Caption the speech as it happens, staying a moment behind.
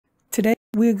Today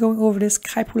we are going over this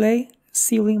KAIPULE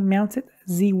ceiling mounted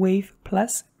Z-Wave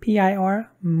Plus PIR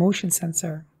motion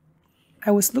sensor.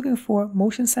 I was looking for a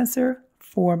motion sensor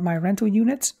for my rental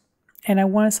unit and I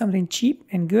wanted something cheap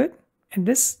and good, and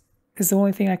this is the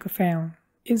only thing I could find.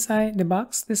 Inside the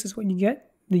box, this is what you get: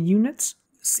 the units,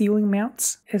 ceiling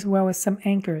mounts, as well as some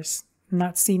anchors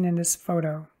not seen in this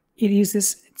photo. It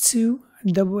uses 2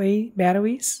 AA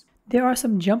batteries. There are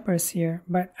some jumpers here,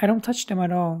 but I don't touch them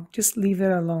at all. Just leave it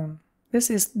alone. This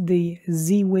is the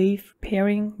Z-Wave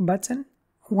pairing button.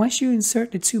 Once you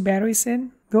insert the 2 batteries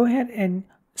in, go ahead and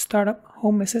start up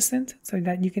Home Assistant so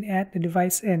that you can add the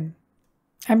device in.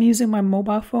 I'm using my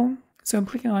mobile phone, so I'm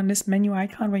clicking on this menu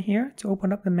icon right here to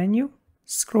open up the menu.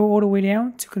 Scroll all the way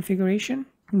down to Configuration.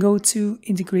 Go to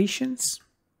Integrations.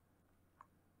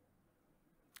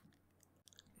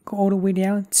 Go all the way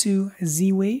down to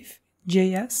Z-Wave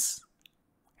JS,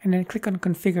 and then click on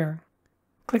Configure.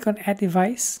 Click on Add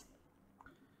Device.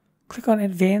 Click on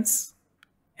Advanced,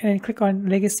 and then click on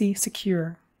Legacy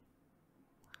Secure.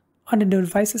 Under the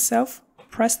device itself,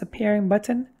 press the pairing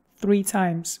button 3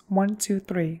 times, 1, 2,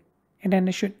 3, and then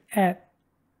it should add.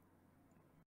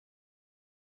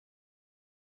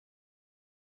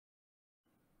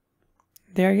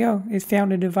 There you go, it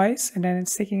found the device and then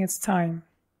it's taking its time.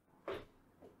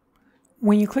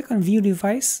 When you click on View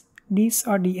Device, these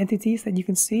are the entities that you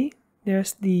can see.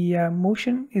 There's the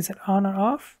motion, is it on or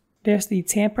off? There's the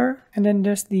tamper, and then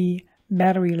there's the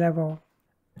battery level.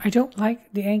 I don't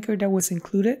like the anchor that was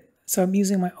included, so I'm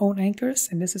using my own anchors,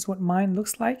 and this is what mine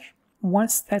looks like.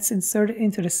 Once that's inserted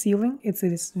into the ceiling, it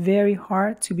is very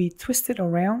hard to be twisted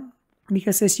around,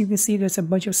 because as you can see, there's a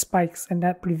bunch of spikes, and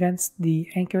that prevents the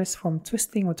anchors from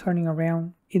twisting or turning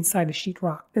around inside the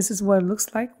sheetrock. This is what it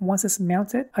looks like once it's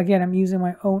mounted. Again, I'm using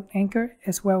my own anchor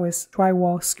as well as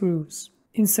drywall screws.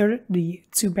 Inserted the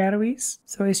 2 batteries.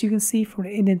 So as you can see from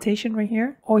the indentation right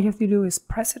here, all you have to do is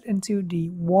press it into the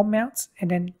wall mounts and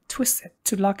then twist it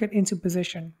to lock it into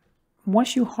position.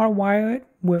 Once you hardwire it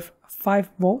with 5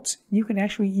 volts, you can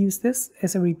actually use this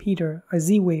as a repeater, a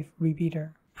Z-Wave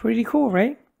repeater. Pretty cool,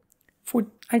 right?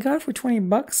 I got it for 20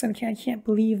 bucks, and I can't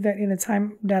believe that in the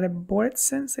time that I bought it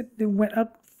since it went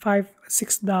up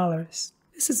 $6.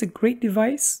 This is a great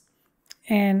device,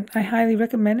 and I highly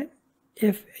recommend it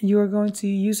if you're going to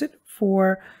use it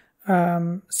for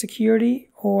security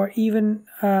or even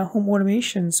home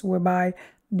automations whereby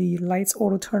the lights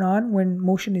auto turn on when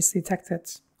motion is detected.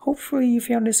 Hopefully you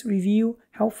found this review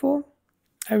helpful.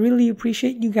 I really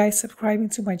appreciate you guys subscribing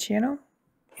to my channel,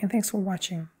 and thanks for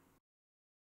watching.